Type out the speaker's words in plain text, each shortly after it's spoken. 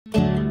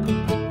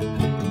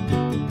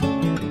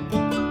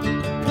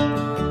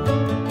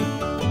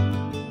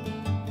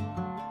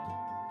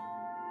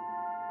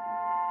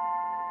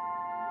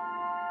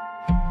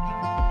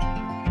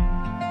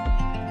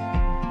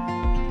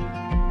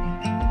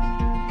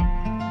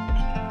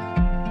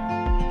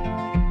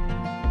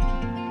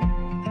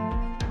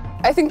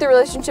I think the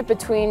relationship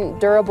between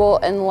durable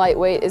and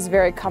lightweight is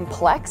very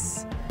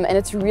complex, and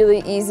it's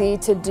really easy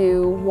to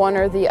do one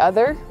or the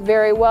other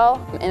very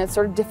well, and it's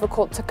sort of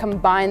difficult to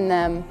combine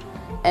them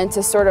and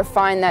to sort of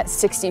find that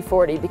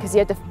 60-40, because you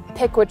have to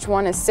pick which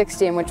one is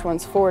 60 and which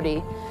one's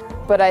 40.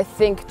 But I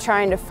think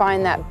trying to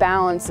find that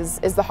balance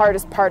is the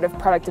hardest part of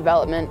product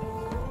development.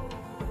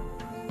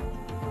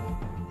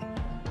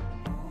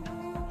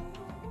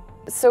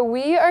 So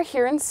we are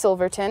here in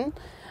Silverton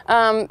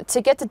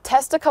to get to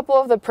test a couple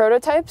of the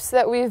prototypes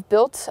that we've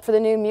built for the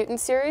new Mutant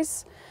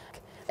series.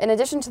 In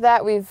addition to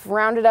that, we've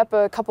rounded up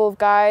a couple of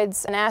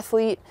guides, an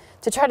athlete,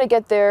 to try to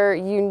get their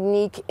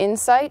unique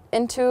insight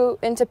into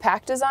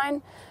pack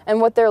design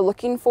and what they're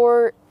looking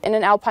for in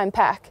an alpine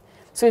pack.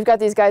 So we've got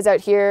these guys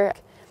out here,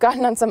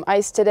 gotten on some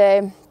ice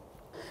today.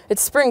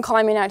 It's spring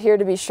climbing out here,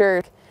 to be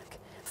sure.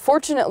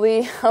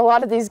 Fortunately, a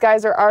lot of these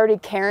guys are already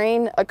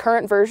carrying a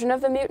current version of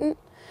the Mutant,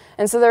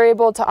 and so they're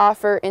able to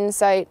offer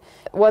insight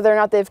whether or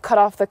not they've cut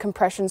off the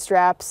compression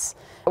straps,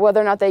 whether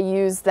or not they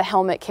use the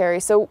helmet carry.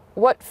 So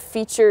what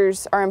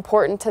features are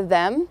important to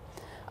them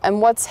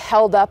and what's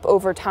held up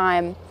over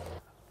time.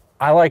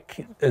 I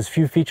like as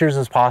few features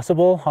as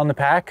possible on the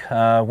pack.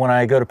 When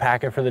I go to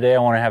pack it for the day, I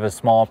want to have as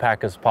small a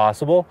pack as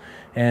possible.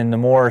 And the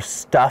more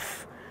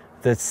stuff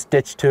that's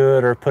stitched to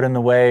it or put in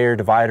the way, or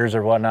dividers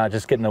or whatnot,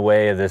 just get in the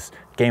way of this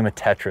game of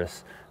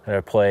Tetris that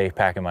I play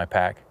packing my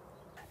pack.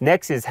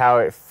 Next is how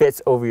it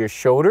fits over your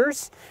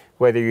shoulders,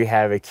 whether you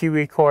have a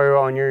Kiwi coil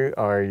on you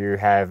or you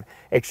have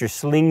extra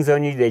slings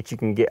on you that you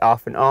can get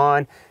off and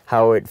on,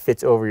 how it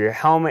fits over your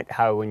helmet,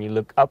 how when you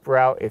look up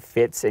route, it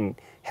fits and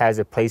has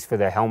a place for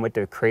the helmet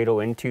to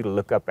cradle into to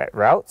look up at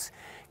routes.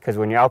 Because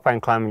when you're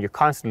alpine climbing, you're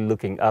constantly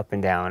looking up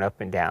and down,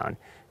 up and down.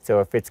 So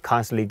if it's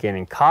constantly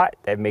getting caught,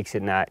 that makes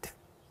it not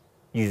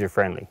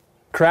user-friendly.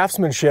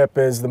 Craftsmanship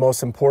is the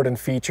most important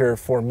feature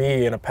for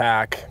me in a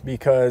pack,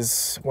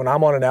 because when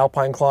I'm on an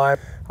alpine climb,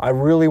 I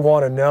really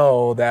want to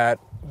know that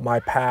my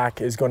pack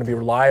is going to be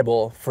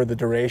reliable for the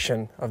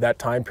duration of that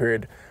time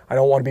period. I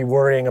don't want to be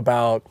worrying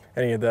about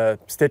any of the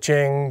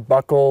stitching,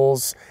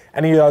 buckles,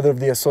 any other of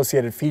the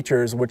associated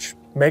features which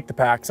make the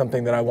pack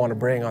something that I want to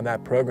bring on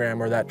that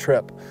program or that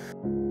trip.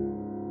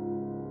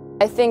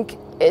 I think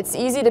it's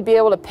easy to be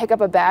able to pick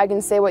up a bag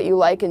and say what you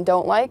like and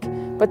don't like,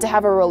 but to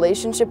have a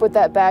relationship with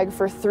that bag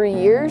for 3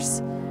 years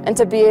and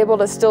to be able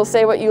to still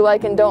say what you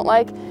like and don't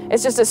like,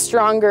 it's just a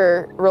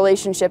stronger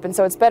relationship, and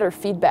so it's better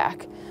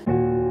feedback.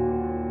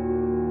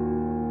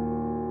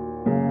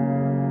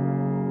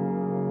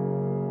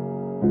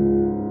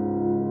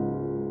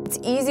 It's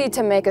easy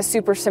to make a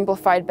super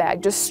simplified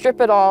bag. Just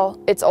strip it all,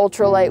 it's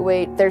ultra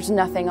lightweight, there's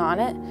nothing on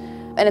it.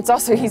 And it's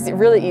also easy,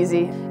 really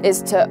easy,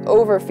 is to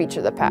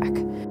over-feature the pack.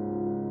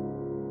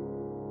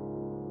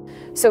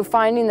 So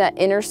finding that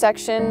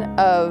intersection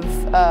of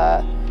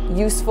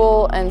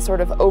useful and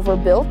sort of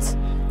overbuilt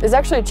is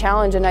actually a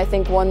challenge, and I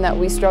think one that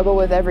we struggle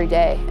with every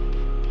day.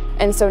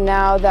 And so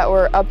now that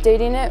we're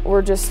updating it,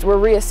 we're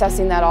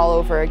reassessing that all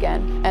over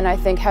again. And I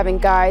think having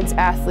guides,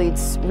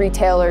 athletes,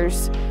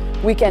 retailers,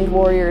 weekend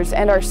warriors,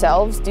 and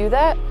ourselves do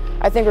that,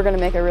 I think we're going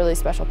to make a really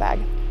special bag.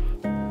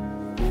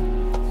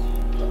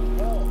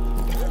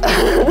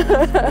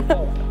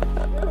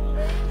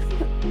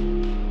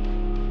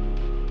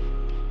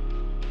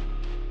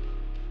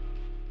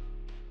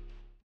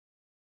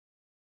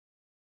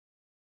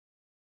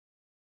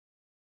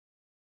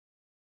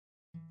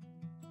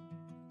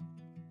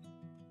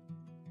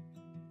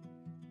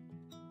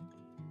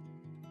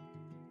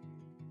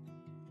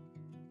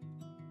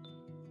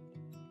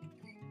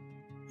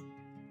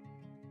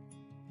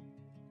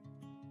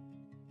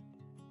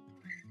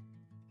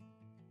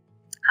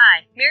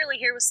 Hi, Marilee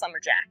here with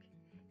Slumberjack.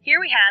 Here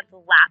we have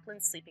the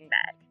Lapland sleeping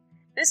bag.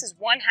 This is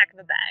one heck of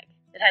a bag.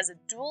 It has a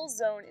dual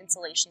zone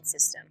insulation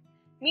system,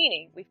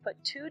 meaning we've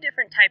put 2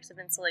 different types of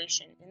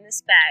insulation in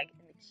this bag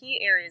in the key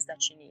areas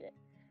that you need it.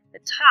 The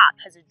top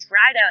has a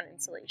dry down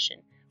insulation,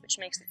 which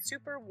makes it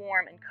super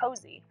warm and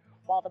cozy,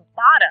 while the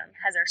bottom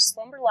has our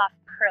Slumberloft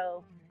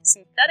Pro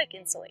synthetic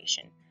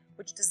insulation,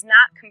 which does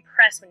not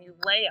compress when you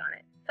lay on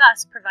it,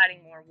 thus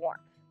providing more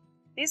warmth.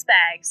 These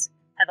bags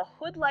have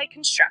a hood-like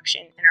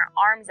construction and our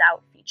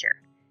arms-out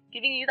feature,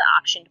 giving you the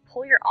option to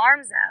pull your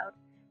arms out,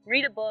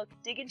 read a book,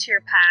 dig into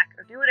your pack,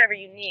 or do whatever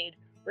you need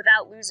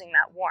without losing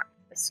that warmth,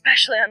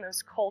 especially on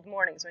those cold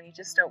mornings when you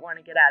just don't want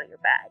to get out of your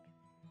bag.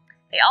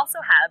 They also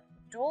have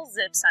dual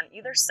zips on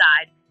either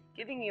side,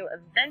 giving you a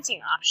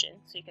venting option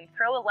so you can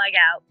throw a leg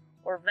out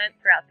or vent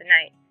throughout the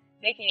night,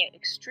 making it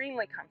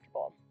extremely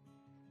comfortable.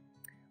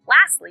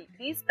 Lastly,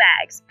 these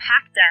bags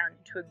pack down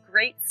into a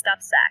great stuff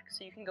sack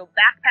so you can go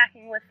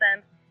backpacking with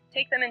them,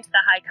 take them into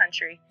the high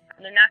country,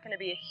 and they're not going to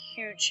be a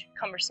huge,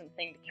 cumbersome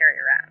thing to carry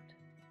around.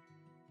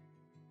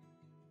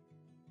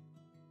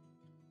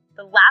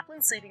 The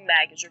Lapland sleeping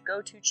bag is your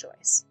go-to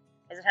choice,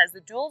 as it has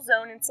the dual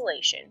zone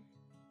insulation,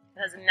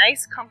 it has a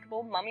nice,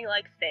 comfortable,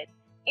 mummy-like fit,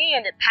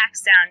 and it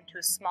packs down to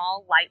a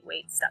small,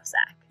 lightweight stuff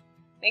sack,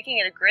 making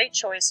it a great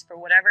choice for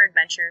whatever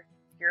adventure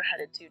you're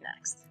headed to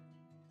next.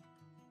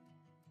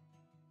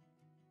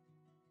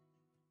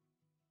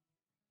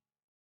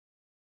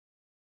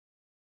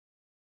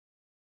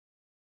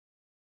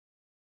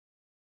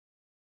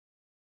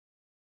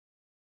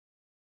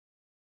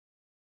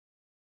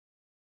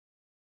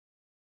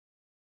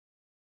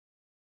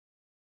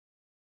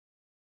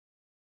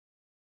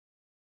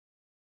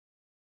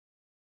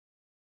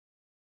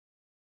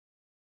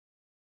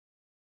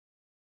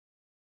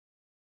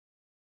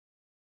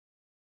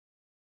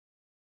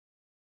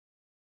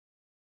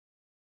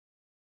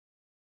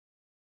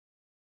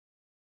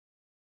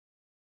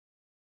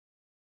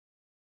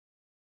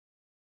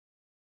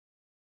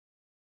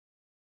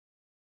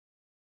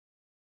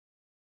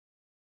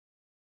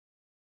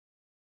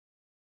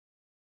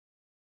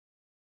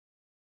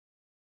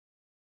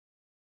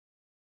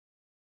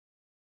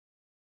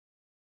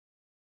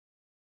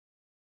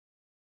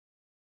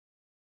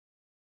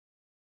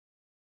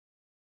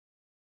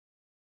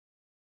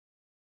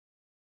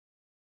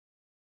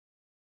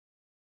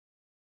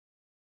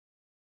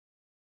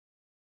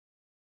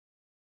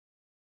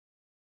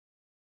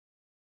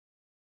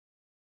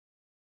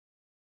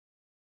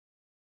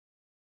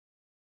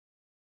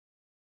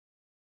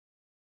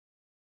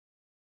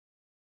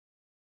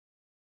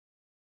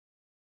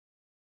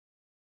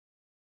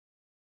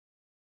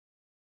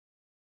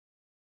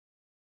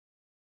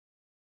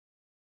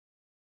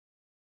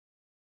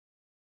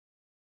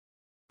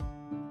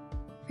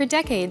 For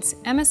decades,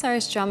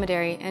 MSR's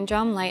Dromedary and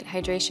Drom Light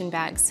hydration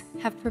bags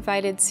have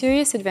provided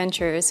serious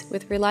adventurers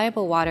with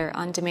reliable water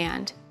on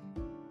demand.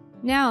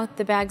 Now,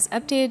 the bag's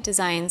updated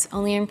designs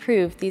only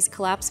improve these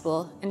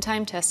collapsible and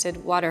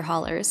time-tested water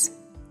haulers.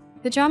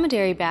 The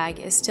Dromedary bag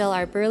is still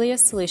our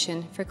burliest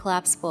solution for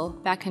collapsible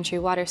backcountry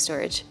water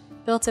storage,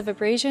 built of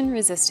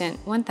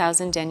abrasion-resistant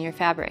 1000 denier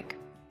fabric.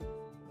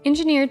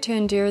 Engineered to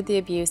endure the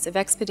abuse of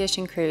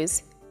expedition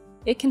crews,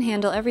 it can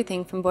handle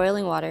everything from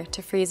boiling water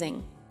to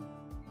freezing.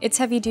 Its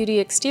heavy-duty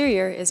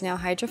exterior is now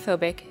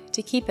hydrophobic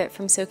to keep it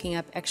from soaking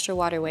up extra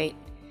water weight,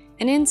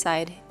 and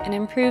inside, an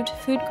improved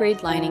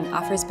food-grade lining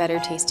offers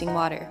better-tasting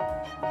water.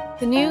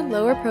 The new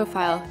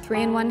lower-profile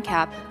 3-in-1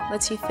 cap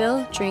lets you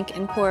fill, drink,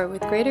 and pour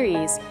with greater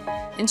ease,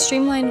 and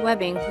streamlined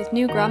webbing with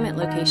new grommet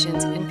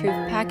locations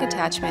improve pack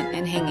attachment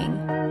and hanging.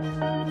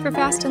 For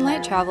fast and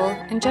light travel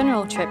and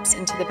general trips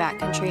into the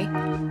backcountry,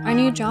 our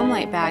new Drom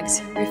Light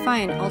bags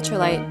refine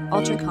ultralight,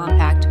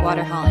 ultra-compact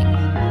water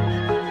hauling.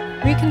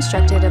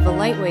 Reconstructed of a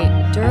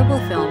lightweight, durable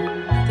film,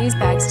 these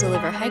bags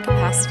deliver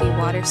high-capacity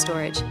water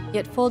storage,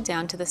 yet fold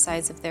down to the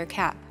size of their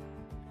cap.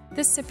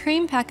 This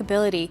supreme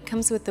packability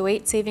comes with the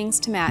weight savings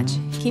to match,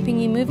 keeping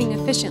you moving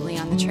efficiently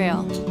on the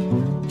trail.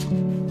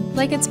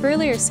 Like its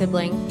burlier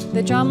sibling,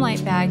 the Drom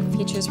Light bag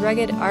features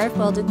rugged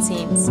RF-welded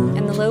seams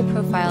and the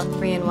low-profile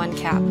 3-in-1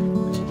 cap.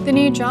 The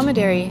new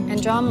Dromedary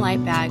and Drom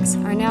Light bags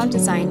are now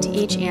designed to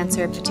each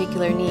answer a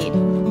particular need.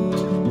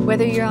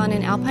 Whether you're on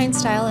an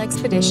alpine-style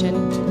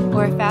expedition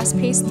or a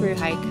fast-paced thru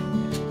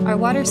hike, our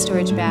water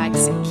storage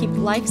bags keep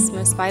life's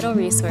most vital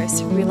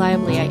resource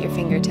reliably at your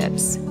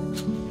fingertips.